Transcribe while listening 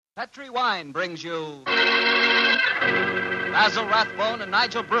Petri Wine brings you Basil Rathbone and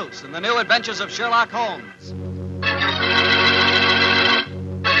Nigel Bruce in the new adventures of Sherlock Holmes.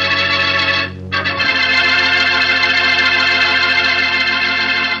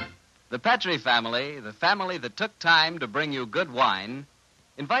 The Petri family, the family that took time to bring you good wine,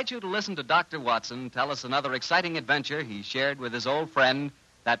 invite you to listen to Dr. Watson tell us another exciting adventure he shared with his old friend,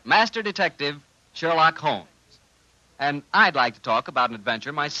 that master detective, Sherlock Holmes. And I'd like to talk about an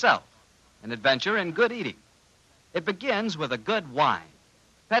adventure myself, an adventure in good eating. It begins with a good wine,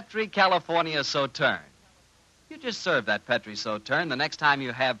 Petri California Sauterne. You just serve that Petri Sauterne the next time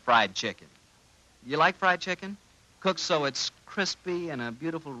you have fried chicken. You like fried chicken? Cooked so it's crispy and a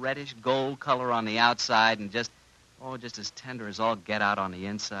beautiful reddish gold color on the outside and just as tender as all get out on the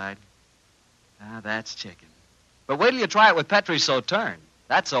inside. Ah, that's chicken. But wait till you try it with Petri Sauterne.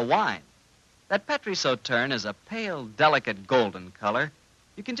 That's a wine. That Petri Sauterne is a pale, delicate golden color.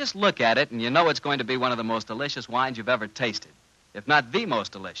 You can just look at it and you know it's going to be one of the most delicious wines you've ever tasted, if not the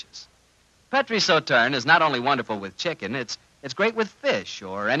most delicious. Petri Sauterne is not only wonderful with chicken, it's great with fish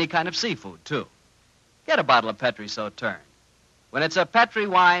or any kind of seafood, too. Get a bottle of Petri Sauterne. When it's a Petri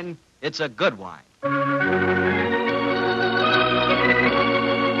wine, it's a good wine.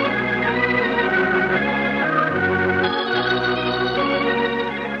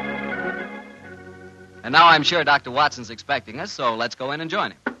 And now I'm sure Dr. Watson's expecting us, so let's go in and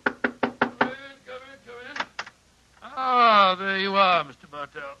join him. Come in. Ah, there you are, Mr.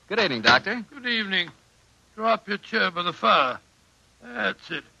 Bartell. Good evening, Doctor. Good evening. Draw up your chair by the fire. That's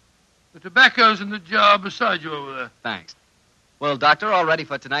it. The tobacco's in the jar beside you over there. Thanks. Well, Doctor, all ready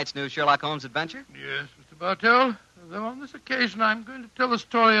for tonight's new Sherlock Holmes adventure? Yes, Mr. Bartell. Though on this occasion I'm going to tell the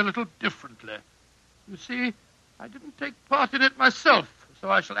story a little differently. You see, I didn't take part in it myself, so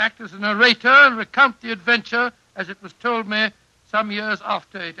I shall act as a narrator and recount the adventure as it was told me some years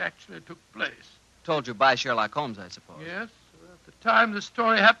after it actually took place. Told you by Sherlock Holmes, I suppose. Yes. At the time the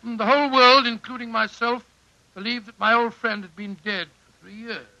story happened, the whole world, including myself, believed that my old friend had been dead for 3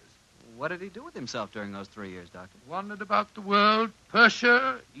 years. What did he do with himself during those 3 years, Doctor? Wandered about the world,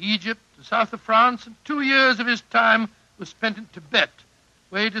 Persia, Egypt, the south of France, and 2 years of his time was spent in Tibet,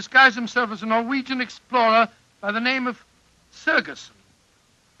 where he disguised himself as a Norwegian explorer by the name of Sergerson,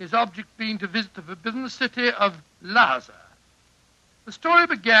 his object being to visit the forbidden city of Lhasa. The story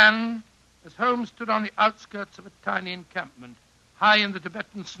began as Holmes stood on the outskirts of a tiny encampment, high in the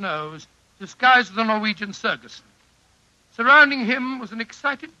Tibetan snows, disguised as a Norwegian Sergerson. Surrounding him was an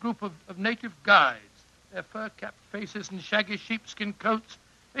excited group of native guides, their fur-capped faces and shaggy sheepskin coats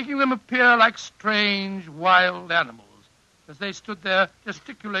making them appear like strange, wild animals as they stood there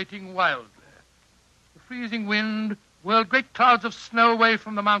gesticulating wildly. The freezing wind whirled great clouds of snow away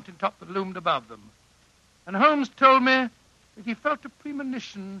from the mountaintop that loomed above them. And Holmes told me that he felt a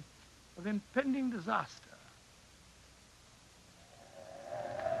premonition of impending disaster.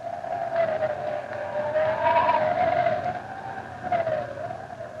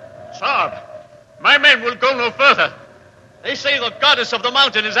 Sir, my men will go no further. They say the goddess of the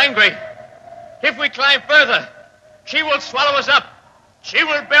mountain is angry. If we climb further, she will swallow us up. She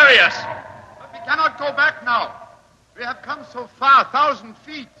will bury us. But we cannot go back now. We have come so far, 1,000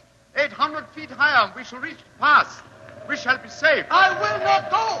 feet, 800 feet higher. We shall reach the pass. We shall be safe. I will not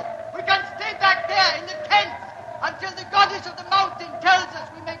go. We can stay back there in the tents until the goddess of the mountain tells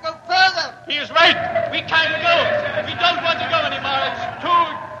us we may go further. He is right. We can't go. We don't want to go anymore. It's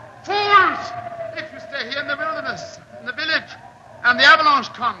too... Fools! If you stay here in the wilderness, in the village, and the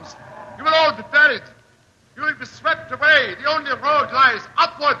avalanche comes, you will all be buried. You will be swept away. The only road lies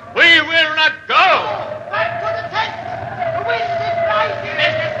upward. We will not go. Back to the tent. The wind is rising.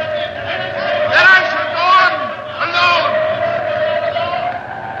 Then I shall go on, alone.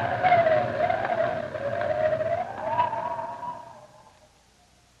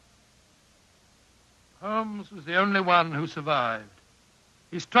 Holmes was the only one who survived.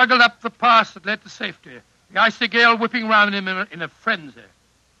 He struggled up the pass that led to safety, the icy gale whipping round him in a frenzy.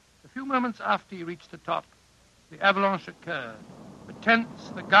 A few moments after he reached the top, the avalanche occurred. The tents,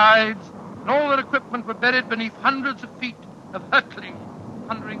 the guides, and all their equipment were buried beneath hundreds of feet of hurtling,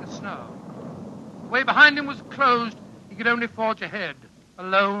 thundering snow. The way behind him was closed. He could only forge ahead.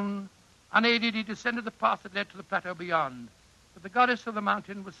 Alone, unaided, he descended the path that led to the plateau beyond. But the goddess of the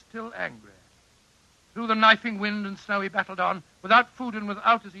mountain was still angry. Through the knifing wind and snow he battled on, without food and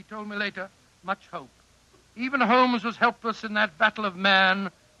without, as he told me later, much hope. Even Holmes was helpless in that battle of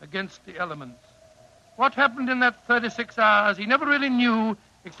man against the elements. What happened in that 36 hours he never really knew,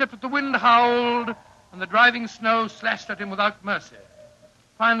 except that the wind howled and the driving snow slashed at him without mercy.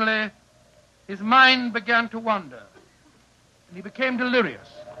 Finally, his mind began to wander, and he became delirious.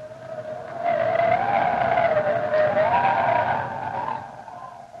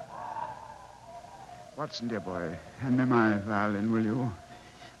 Watson, dear boy, hand me my violin, will you?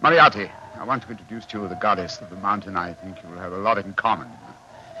 Moriarty, I want to introduce to you the goddess of the mountain. I think you will have a lot in common.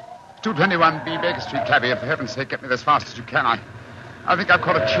 221B Baker Street, cabby. For heaven's sake, get me as fast as you can. I think I've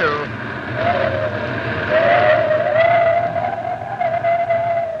caught a chill.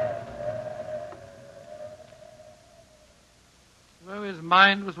 Though his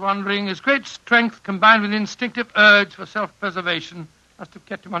mind was wandering, his great strength combined with instinctive urge for self-preservation must have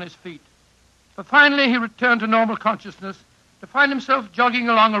kept him on his feet. But finally he returned to normal consciousness to find himself jogging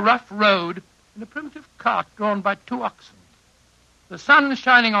along a rough road in a primitive cart drawn by 2 oxen. The sun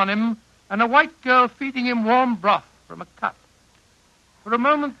shining on him and a white girl feeding him warm broth from a cup. For a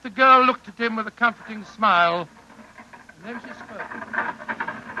moment the girl looked at him with a comforting smile, and then she spoke.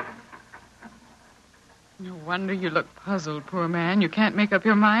 No wonder you look puzzled, poor man. You can't make up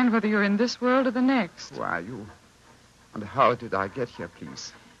your mind whether you're in this world or the next. Who are you? And how did I get here,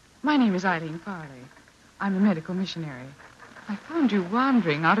 please? My name is Eileen Farley. I'm a medical missionary. I found you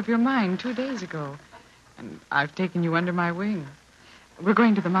wandering out of your mind 2 days ago, and I've taken you under my wing. We're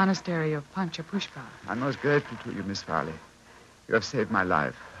going to the monastery of Panchapushpa. I'm most grateful to you, Miss Farley. You have saved my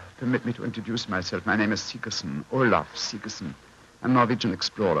life. Permit me to introduce myself. My name is Sigerson, Olaf Sigerson. I'm a Norwegian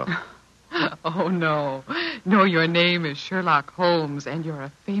explorer. Oh, no. No, your name is Sherlock Holmes, and you're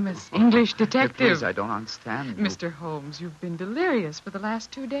a famous English detective. Please, I don't understand you. Mr. Holmes, you've been delirious for the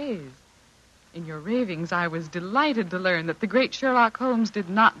last 2 days. In your ravings, I was delighted to learn that the great Sherlock Holmes did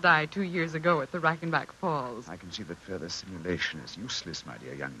not die 2 years ago at the Reichenbach Falls. I can see that further simulation is useless, my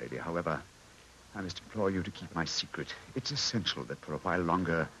dear young lady. However, I must implore you to keep my secret. It's essential that for a while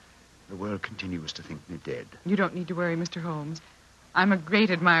longer the world continues to think me dead. You don't need to worry, Mr. Holmes. I'm a great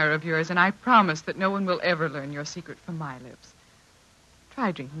admirer of yours, and I promise that no one will ever learn your secret from my lips.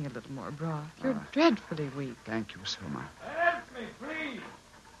 Try drinking a little more broth. You're dreadfully weak. Thank you so much. Help me, please.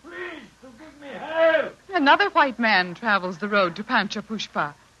 Please, to give me help. Another white man travels the road to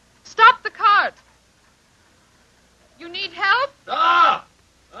Panchapushpa. Stop the cart! You need help?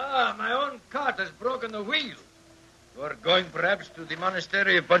 My own cart has broken the wheel. You are going perhaps to the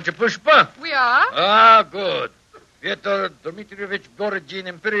monastery of Panchapushpa? We are. Good. Fyodor Dmitrievich Gorogin,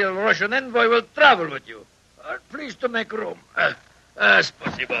 Imperial Russian envoy, will travel with you. Please to make room.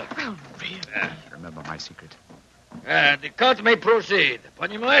 Spasibo. Well, really? Remember my secret. The cart may proceed.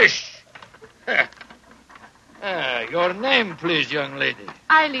 Poнимаешь? Your name, please, young lady.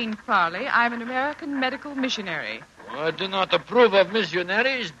 Eileen Farley. I'm an American medical missionary. I do not approve of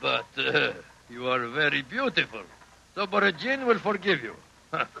missionaries, but you are very beautiful. So Borogin will forgive you.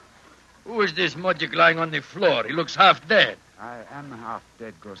 Who is this mujik lying on the floor? He looks half dead. I am half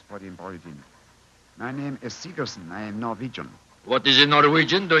dead, Господин Borogin. My name is Sigerson. I am Norwegian. What is a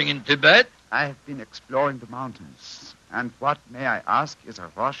Norwegian doing in Tibet? I have been exploring the mountains. And what, may I ask, is a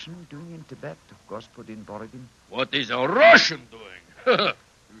Russian doing in Tibet, Господин Borogin? What is a Russian doing?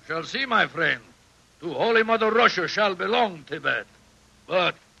 You shall see, my friend. To Holy Mother Russia shall belong Tibet.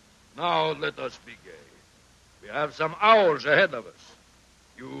 But now let us be gay. We have some hours ahead of us.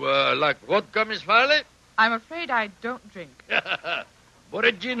 You like vodka, Miss Farley? I'm afraid I don't drink.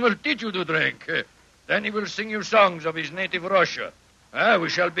 Borogin will teach you to drink. Then he will sing you songs of his native Russia. We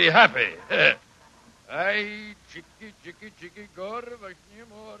shall be happy. Ay, chiki, chiki, chiki, gor, vashni,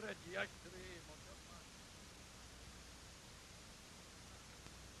 more, diastri,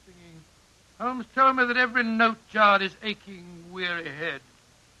 Singing. Holmes told me that every note jarred his aching, weary head.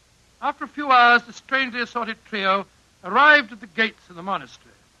 After a few hours, the strangely assorted trio arrived at the gates of the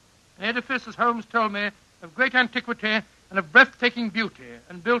monastery, an edifice, as Holmes told me, of great antiquity and of breathtaking beauty,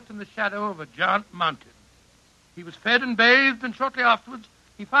 and built in the shadow of a giant mountain. He was fed and bathed, and shortly afterwards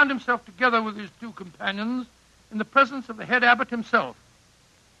he found himself together with his 2 companions in the presence of the head abbot himself,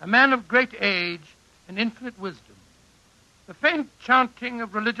 a man of great age and infinite wisdom. The faint chanting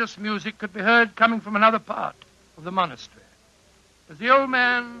of religious music could be heard coming from another part of the monastery. As the old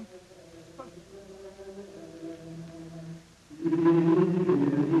man...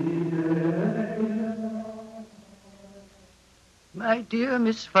 My dear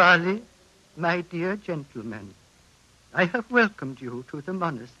Miss Farley, my dear gentlemen, I have welcomed you to the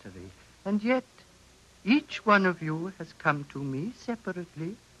monastery, and yet each one of you has come to me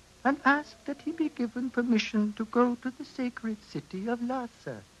separately and asked that he be given permission to go to the sacred city of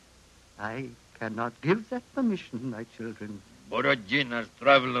Lhasa. I cannot give that permission, my children. Borogin has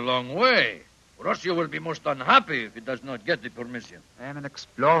traveled a long way. Russia will be most unhappy if he does not get the permission. I am an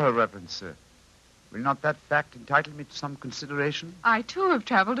explorer, Reverend Sir. Will not that fact entitle me to some consideration? I, too, have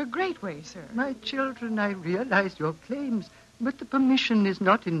traveled a great way, sir. My children, I realize your claims, but the permission is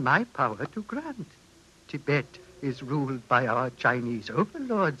not in my power to grant. Tibet is ruled by our Chinese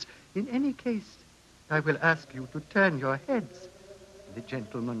overlords. In any case, I will ask you to turn your heads. The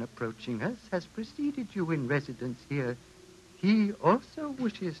gentleman approaching us has preceded you in residence here. He also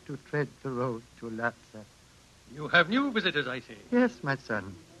wishes to tread the road to Lhasa. You have new visitors, I see. Yes, my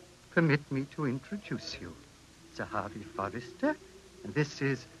son. Permit me to introduce you. Sir Harvey Forrester, and this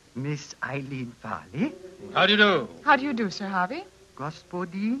is Miss Eileen Farley. How do you do? How do you do, Sir Harvey?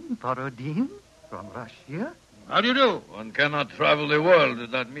 Gospodin Borodin from Russia. How do you do? One cannot travel the world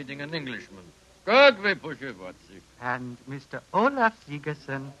without meeting an Englishman. Как вы поживаете? And Mr. Olaf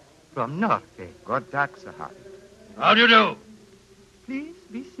Sigerson from Norway. God dag, Sir Harvey. How do you do? Please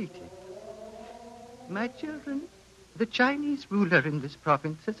be seated. My children, the Chinese ruler in this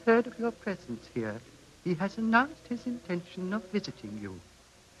province has heard of your presence here. He has announced his intention of visiting you.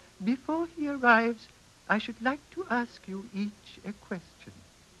 Before he arrives, I should like to ask you each a question.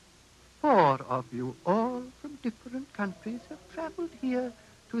 4 of you, all from different countries, have traveled here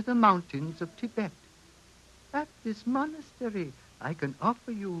to the mountains of Tibet. At this monastery, I can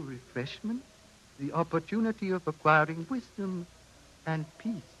offer you refreshment, the opportunity of acquiring wisdom and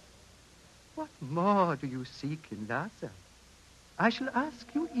peace. What more do you seek in Lhasa? I shall ask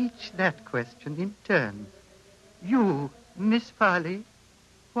you each that question in turn. You, Miss Farley,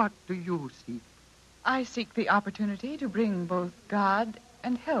 what do you seek? I seek the opportunity to bring both God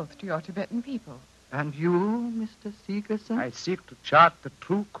and health to your Tibetan people. And you, Mr. Sigerson? I seek to chart the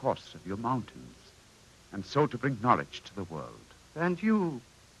true course of your mountains, and so to bring knowledge to the world. And you,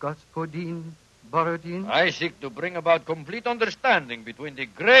 Gospodin Borodin? I seek to bring about complete understanding between the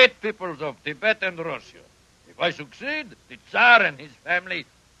great peoples of Tibet and Russia. If I succeed, the Tsar and his family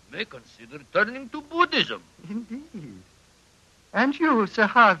may consider turning to Buddhism. Indeed. And you, Sir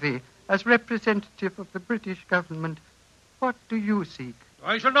Harvey, as representative of the British government, what do you seek?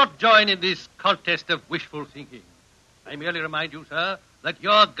 I shall not join in this contest of wishful thinking. I merely remind you, sir, that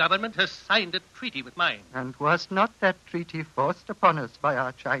your government has signed a treaty with mine. And was not that treaty forced upon us by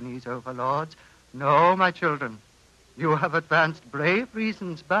our Chinese overlords? No, my children. You have advanced brave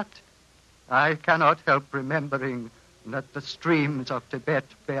reasons, but I cannot help remembering that the streams of Tibet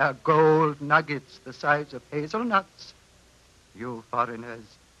bear gold nuggets the size of hazelnuts. You foreigners,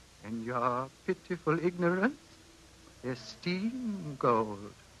 in your pitiful ignorance, esteem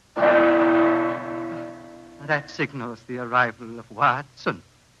gold. That signals the arrival of Watson,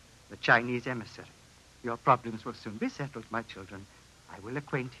 the Chinese emissary. Your problems will soon be settled, my children. I will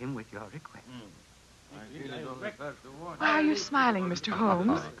acquaint him with your request. Why are you smiling, Mr.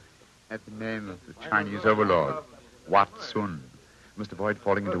 Holmes? At the name of the Chinese overlord, Watson. Must avoid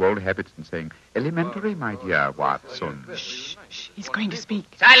falling into old habits and saying, elementary, my dear Watson. Shh, he's going to speak.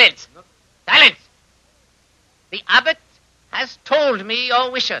 Silence! Silence! The abbot has told me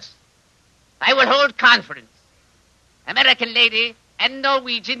your wishes. I will hold conference. American lady and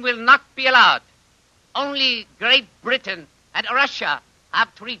Norwegian will not be allowed. Only Great Britain and Russia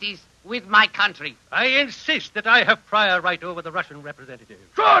have treaties with my country. I insist that I have prior right over the Russian representative.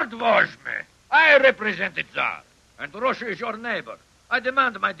 Short was me. I represent the Tsar, and Russia is your neighbor. I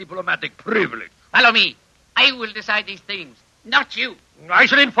demand my diplomatic privilege. Follow me. I will decide these things, not you. I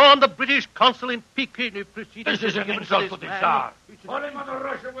shall inform the British consul in Peking if proceedings... This is an insult to the Tsar. Holy Mother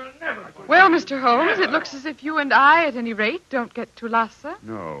Russia will never... Well, Mr. Holmes, it looks as if you and I, at any rate, don't get to Lhasa.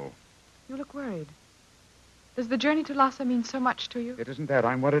 No, You look worried. Does the journey to Lhasa mean so much to you? it isn't that.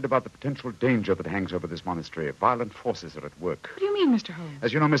 I'm worried about the potential danger that hangs over this monastery. Violent forces are at work. What do you mean, Mr. Holmes?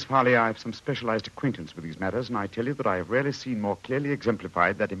 As you know, Miss Farley, I have some specialized acquaintance with these matters, and I tell you that I have rarely seen more clearly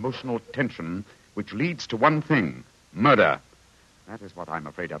exemplified that emotional tension which leads to one thing, murder. That is what I'm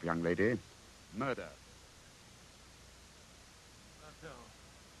afraid of, young lady. Murder.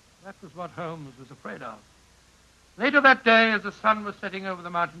 That was what Holmes was afraid of. Later that day, as the sun was setting over the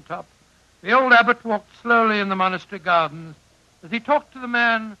mountaintop, the old abbot walked slowly in the monastery gardens as he talked to the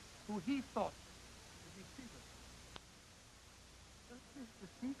man who he thought would be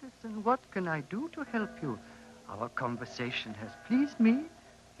Sigerson. Mr. Sigerson, what can I do to help you? Our conversation has pleased me.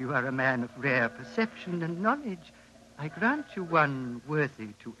 You are a man of rare perception and knowledge. I grant you one worthy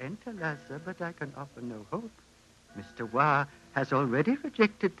to enter Lhasa, but I can offer no hope. Mr. Wah has already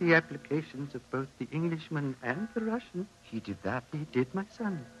rejected the applications of both the Englishman and the Russian. He did that? He did, my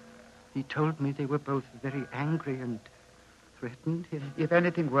son. He told me they were both very angry and threatened him. If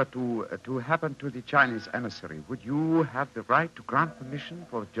anything were to happen to the Chinese emissary, would you have the right to grant permission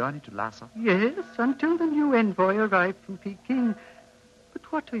for the journey to Lhasa? Yes, until the new envoy arrived from Peking.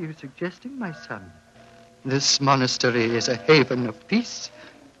 But what are you suggesting, my son? This monastery is a haven of peace,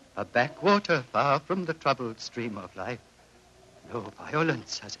 a backwater far from the troubled stream of life. No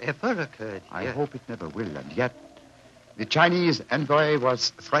violence has ever occurred here. I hope it never will, and yet The Chinese envoy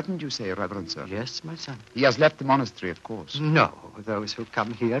was threatened, you say, Reverend Sir? Yes, my son. He has left the monastery, of course. No, those who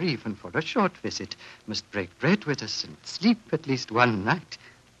come here, even for a short visit, must break bread with us and sleep at least one night.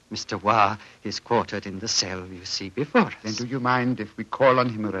 Mr. Hua is quartered in the cell you see before us. Then do you mind if we call on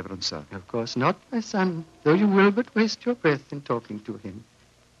him, Reverend Sir? Of course not, my son, though you will but waste your breath in talking to him.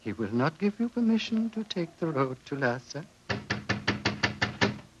 He will not give you permission to take the road to Lhasa.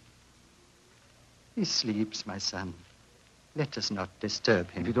 He sleeps, my son. Let us not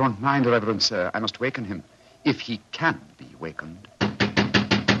disturb him. If you don't mind, Reverend Sir, I must waken him, if he can be wakened.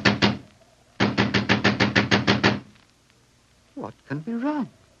 What can be wrong?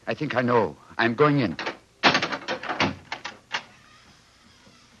 I think I know. I'm going in.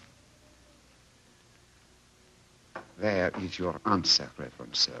 There is your answer,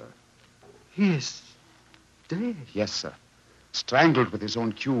 Reverend Sir. He is dead. Yes, sir. Strangled with his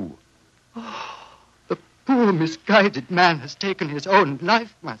own cue. The poor, misguided man has taken his own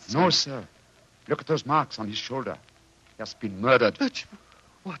life, my son. No, sir. Look at those marks on his shoulder. He has been murdered. But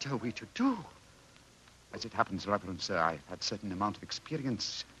what are we to do? As it happens, Reverend Sir, I've had certain amount of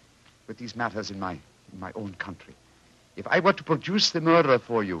experience with these matters in my own country. If I were to produce the murderer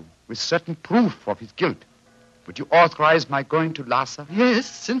for you with certain proof of his guilt, would you authorize my going to Lhasa? Yes,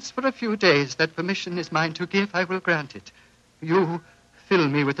 since for a few days that permission is mine to give, I will grant it. You fill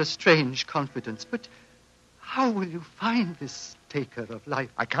me with a strange confidence, but how will you find this taker of life?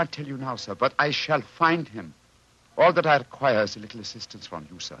 I can't tell you now, sir, but I shall find him. All that I require is a little assistance from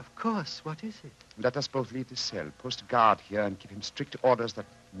you, sir. Of course. What is it? Let us both leave the cell, post a guard here, and give him strict orders that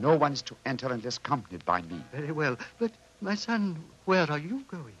no one is to enter unless accompanied by me. Very well. But, my son, where are you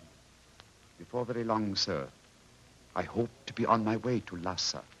going? Before very long, sir, I hope to be on my way to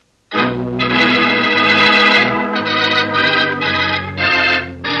Lhasa.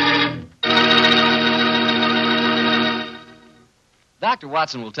 Dr.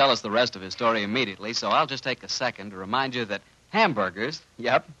 Watson will tell us the rest of his story immediately, so I'll just take a second to remind you that hamburgers,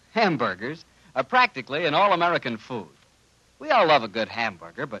 hamburgers, are practically an all-American food. We all love a good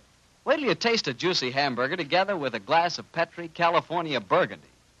hamburger, but wait till you taste a juicy hamburger together with a glass of Petri California Burgundy.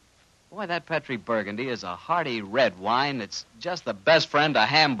 Boy, that Petri Burgundy is a hearty red wine that's just the best friend a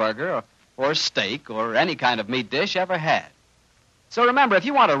hamburger or steak or any kind of meat dish ever had. So remember, if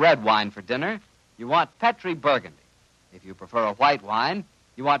you want a red wine for dinner, you want Petri Burgundy. If you prefer a white wine,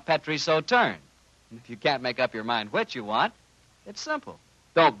 you want Petri Sauterne. And if you can't make up your mind which you want, it's simple.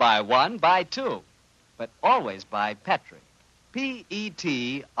 Don't buy one, buy two. But always buy Petri.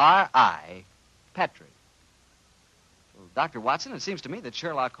 Petri, Petri. Well, Dr. Watson, it seems to me that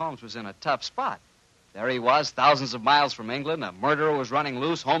Sherlock Holmes was in a tough spot. There he was, thousands of miles from England. A murderer was running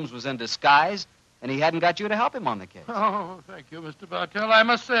loose. Holmes was in disguise. And he hadn't got you to help him on the case. Oh, thank you, Mr. Bartell. I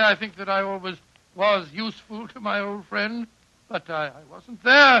must say I think that I always was useful to my old friend, but I wasn't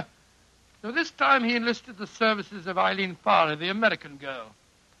there. So this time he enlisted the services of Eileen Farley, the American girl.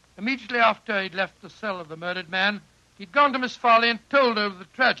 Immediately after he'd left the cell of the murdered man, he'd gone to Miss Farley and told her of the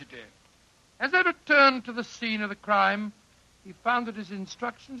tragedy. As they returned to the scene of the crime, he found that his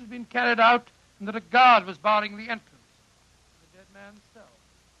instructions had been carried out and that a guard was barring the entrance to the dead man's cell.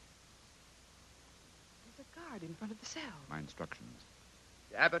 There's a guard in front of the cell. My instructions.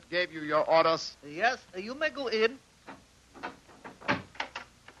 The abbot gave you your orders. Yes, you may go in.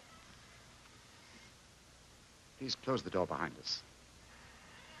 Please close the door behind us.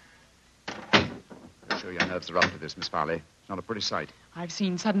 I'm sure your nerves are up to this, Miss Farley. It's not a pretty sight. I've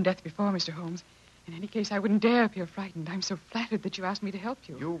seen sudden death before, Mr. Holmes. In any case, I wouldn't dare appear frightened. I'm so flattered that you asked me to help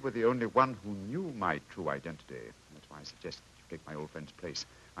you. You were the only one who knew my true identity. That's why I suggested you take my old friend's place.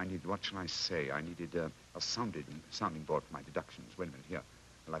 I needed, what shall I say? I needed a sounding board for my deductions. Wait a minute, here.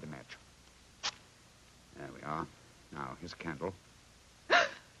 I'll light a match. There we are. Now, here's a candle.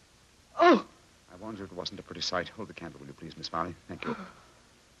 Oh! I warned you it wasn't a pretty sight. Hold the candle, will you please, Miss Farley? Thank you.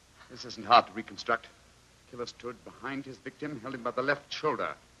 This isn't hard to reconstruct. The killer stood behind his victim, held him by the left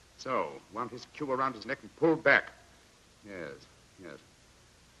shoulder. So, wound his cue around his neck and pulled back. Yes.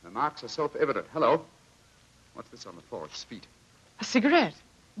 The marks are self-evident. Hello? What's this on the floor at his feet? A cigarette.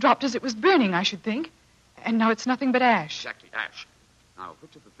 Dropped as it was burning, I should think. And now it's nothing but ash. Exactly, ash. Now,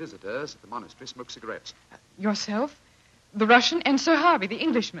 which of the visitors at the monastery smoke cigarettes? Yourself, the Russian, and Sir Harvey, the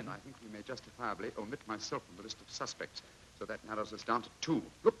Englishman. I think we may justifiably omit myself from the list of suspects. So that narrows us down to two.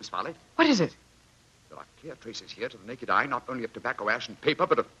 Look, Miss Farley. What is it? There are clear traces here to the naked eye, not only of tobacco ash and paper,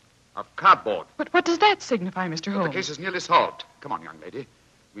 but of cardboard. But what does that signify, Mr. Holmes? The case is nearly solved. Come on, young lady.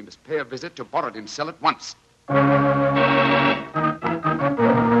 We must pay a visit to Borodin's cell at once.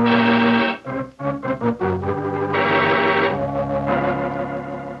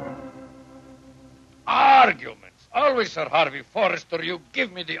 Arguments. Always, Sir Harvey Forrester, you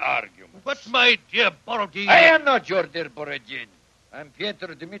give me the argument. But, my dear Borodin... I am not your dear Borodin. I'm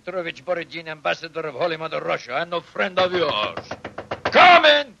Pyotr Dmitrovich Borodin, ambassador of Holy Mother Russia, and no friend of yours. Come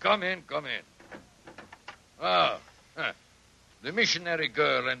in. The missionary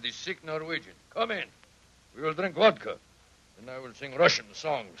girl and the sick Norwegian. Come in. We will drink vodka, and I will sing Russian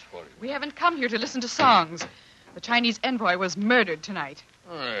songs for you. We haven't come here to listen to songs. The Chinese envoy was murdered tonight.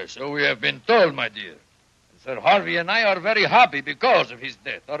 So we have been told, my dear. Sir Harvey and I are very happy because of his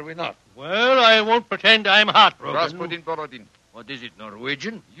death, are we not? Well, I won't pretend I'm heartbroken. Rasputin Borodin, What is it,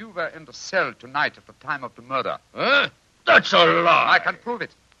 Norwegian? you were in the cell tonight at the time of the murder. Huh? That's a lie. I can prove it.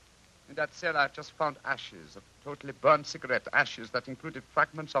 In that cell, I've just found ashes of totally burned cigarette ashes that included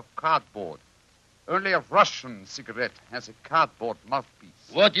fragments of cardboard. Only a Russian cigarette has a cardboard mouthpiece.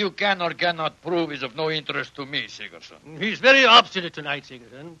 What you can or cannot prove is of no interest to me, Sigerson. He's very obstinate tonight,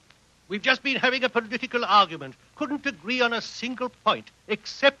 Sigerson. We've just been having a political argument. Couldn't agree on a single point,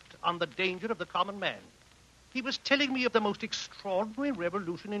 except on the danger of the common man. He was telling me of the most extraordinary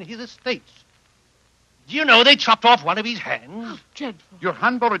revolution in his estates. Do you know they chopped off one of his hands? Dreadful. Your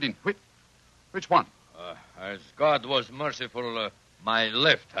hand, Borodin. Which one? As God was merciful, my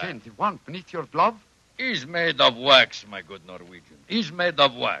left hand. Then the one beneath your glove? He's made of wax, my good Norwegian. He's made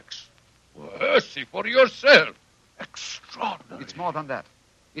of wax. Well, see for yourself. Extraordinary. It's more than that.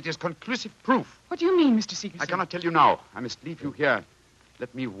 It is conclusive proof. What do you mean, Mr. Sigerson? I cannot tell you now. I must leave you here.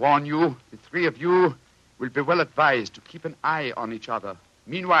 Let me warn you, the three of you will be well advised to keep an eye on each other.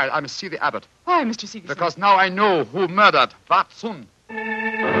 Meanwhile, I must see the abbot. Why, Mr. Sigerson? Because now I know who murdered Vatsun.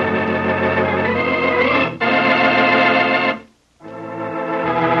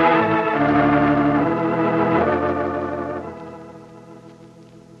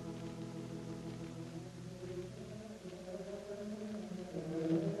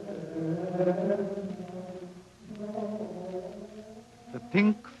 The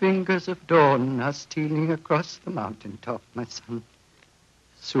pink fingers of dawn are stealing across the mountaintop, my son.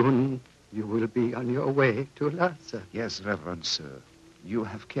 Soon you will be on your way to Lhasa. Yes, Reverend Sir. You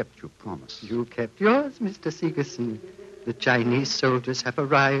have kept your promise. You kept yours, Mr. Sigerson. The Chinese soldiers have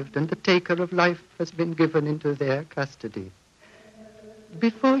arrived, and the taker of life has been given into their custody.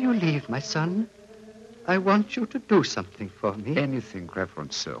 Before you leave, my son, I want you to do something for me. Anything,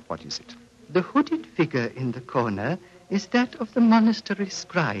 Reverend Sir. What is it? The hooded figure in the corner is that of the monastery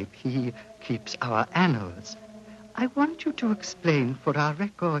scribe. He keeps our annals. I want you to explain for our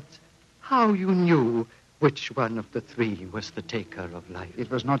records how you knew which one of the three was the taker of life. It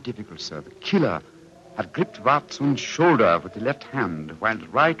was not difficult, sir. The killer had gripped Vatsun's shoulder with the left hand, while the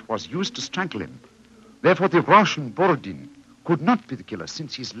right was used to strangle him. Therefore, the Russian Borodin could not be the killer,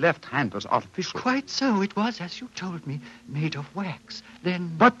 since his left hand was artificial. Quite so. It was, as you told me, made of wax.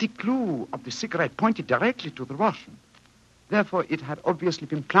 Then... But the clue of the cigarette pointed directly to the Russian. Therefore, it had obviously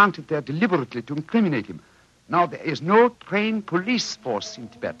been planted there deliberately to incriminate him. Now, there is no trained police force in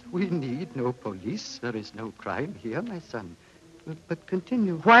Tibet. We need no police. There is no crime here, my son. But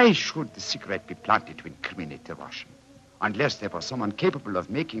continue. Why should the cigarette be planted to incriminate the Russian? Unless there was someone capable of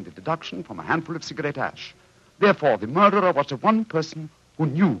making the deduction from a handful of cigarette ash. Therefore, the murderer was the one person who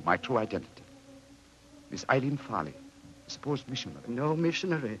knew my true identity. Miss Eileen Farley, a supposed missionary. No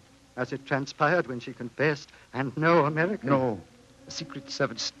missionary, as it transpired when she confessed, and no American. No, a Secret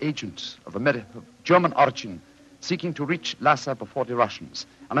Service agent of German origin, seeking to reach Lhasa before the Russians,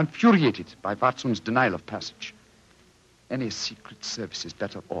 and infuriated by Vatsun's denial of passage. Any Secret Service is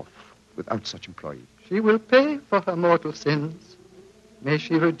better off without such employee. She will pay for her mortal sins. May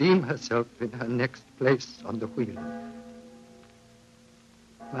she redeem herself in her next place on the wheel.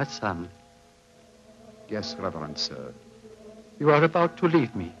 My son. Yes, Reverend Sir. You are about to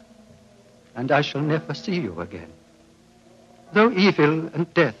leave me, and I shall never see you again. Though evil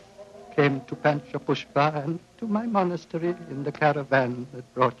and death came to Panchapushpa and to my monastery in the caravan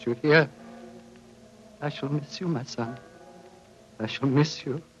that brought you here, I shall miss you, my son. I shall miss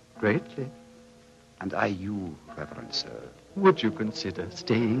you greatly. And I you, Reverend Sir. Would you consider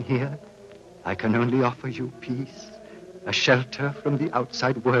staying here? I can only offer you peace, a shelter from the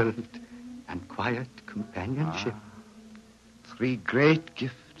outside world, and quiet companionship. Three great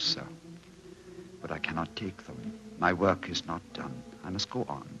gifts, sir. But I cannot take them. My work is not done. I must go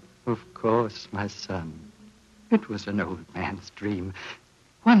on. Of course, my son. It was an old man's dream.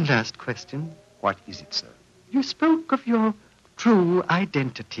 One last question. What is it, sir? You spoke of your true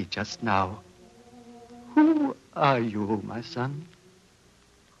identity just now. Who are you, my son?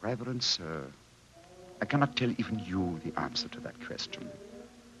 Reverend Sir, I cannot tell even you the answer to that question.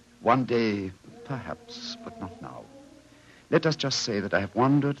 One day, perhaps, but not now. Let us just say that I have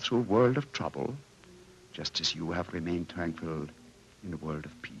wandered through a world of trouble, just as you have remained tranquil in a world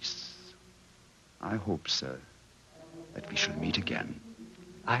of peace. I hope, sir, that we shall meet again.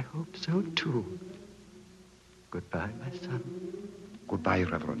 I hope so, too. Goodbye, my son. Goodbye,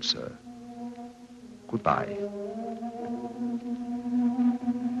 Reverend Sir. Goodbye.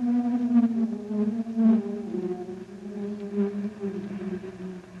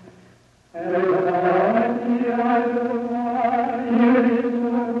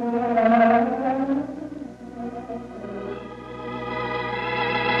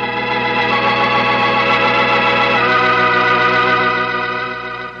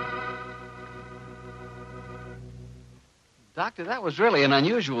 Doctor, that was really an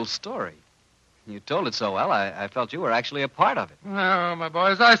unusual story. You told it so well, I felt you were actually a part of it. No, my boy,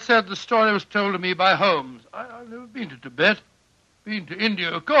 as I said, the story was told to me by Holmes. I've never been to Tibet. Been to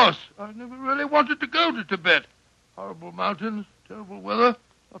India, of course. I never really wanted to go to Tibet. Horrible mountains, terrible weather,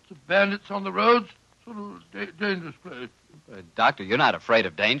 lots of bandits on the roads. Sort of dangerous place. Doctor, you're not afraid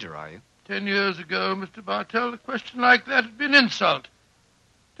of danger, are you? 10 years ago, Mr. Bartell, a question like that had been insult.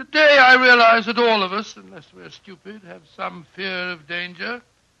 Today I realize that all of us, unless we're stupid, have some fear of danger.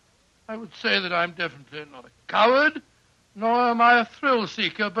 I would say that I'm definitely not a coward, nor am I a thrill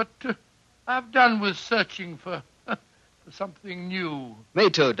seeker, but I've done with searching for something new. Me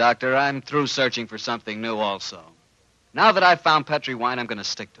too, Doctor. I'm through searching for something new also. Now that I've found Petri wine, I'm going to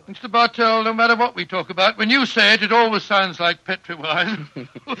stick to it. Mr. Bartell, no matter what we talk about, when you say it, it always sounds like Petri wine.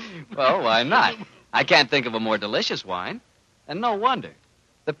 Well, why not? I can't think of a more delicious wine. And no wonder.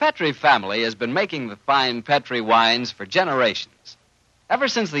 The Petri family has been making the fine Petri wines for generations. Ever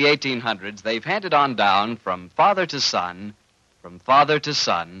since the 1800s, they've handed on down from father to son,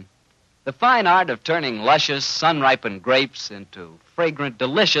 the fine art of turning luscious, sun-ripened grapes into fragrant,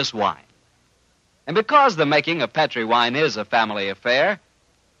 delicious wine. And because the making of Petri wine is a family affair,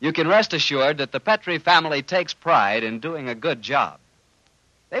 you can rest assured that the Petri family takes pride in doing a good job.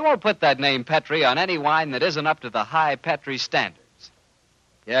 They won't put that name Petri on any wine that isn't up to the high Petri standards.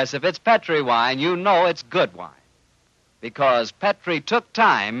 Yes, if it's Petri wine, you know it's good wine. Because Petri took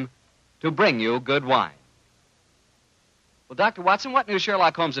time to bring you good wine. Well, Dr. Watson, what new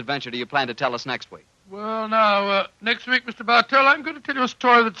Sherlock Holmes adventure do you plan to tell us next week? Well, now, next week, Mr. Bartell, I'm going to tell you a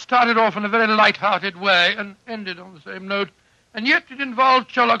story that started off in a very light-hearted way and ended on the same note. And yet it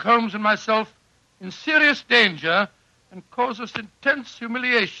involved Sherlock Holmes and myself in serious danger and caused us intense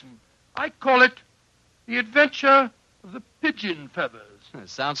humiliation. I call it The Adventure of the Pigeon Feathers. It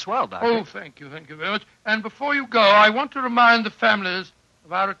sounds swell, Doctor. Oh, thank you very much. And before you go, I want to remind the families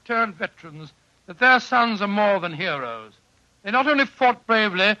of our returned veterans that their sons are more than heroes. They not only fought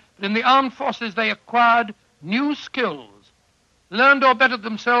bravely, but in the armed forces they acquired new skills, learned or bettered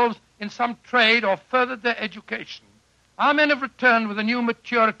themselves in some trade or furthered their education. Our men have returned with a new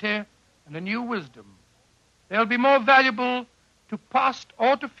maturity and a new wisdom. They'll be more valuable to past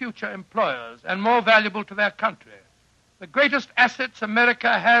or to future employers and more valuable to their country. The greatest assets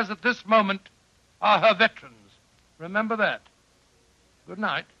America has at this moment are her veterans. Remember that. Good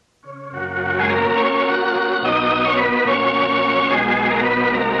night.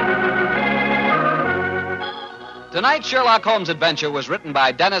 Tonight's Sherlock Holmes adventure was written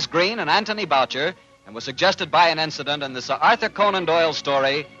by Dennis Green and Anthony Boucher and was suggested by an incident in the Sir Arthur Conan Doyle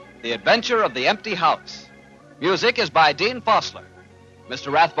story, The Adventure of the Empty House. Music is by Dean Fossler.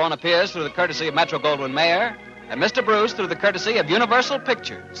 Mr. Rathbone appears through the courtesy of Metro-Goldwyn-Mayer, and Mr. Bruce through the courtesy of Universal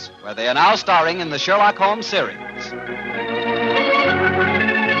Pictures, where they are now starring in the Sherlock Holmes series.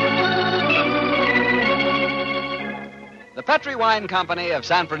 The Petri Wine Company of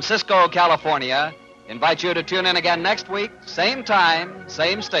San Francisco, California, invites you to tune in again next week, same time,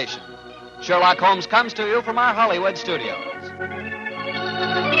 same station. Sherlock Holmes comes to you from our Hollywood studios.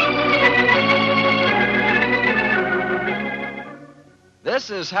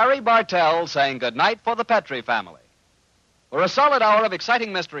 This is Harry Bartell saying goodnight for the Petri family. For a solid hour of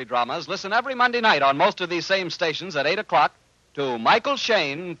exciting mystery dramas, listen every Monday night on most of these same stations at 8 o'clock to Michael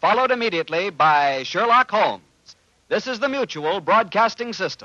Shayne, followed immediately by Sherlock Holmes. This is the Mutual Broadcasting System.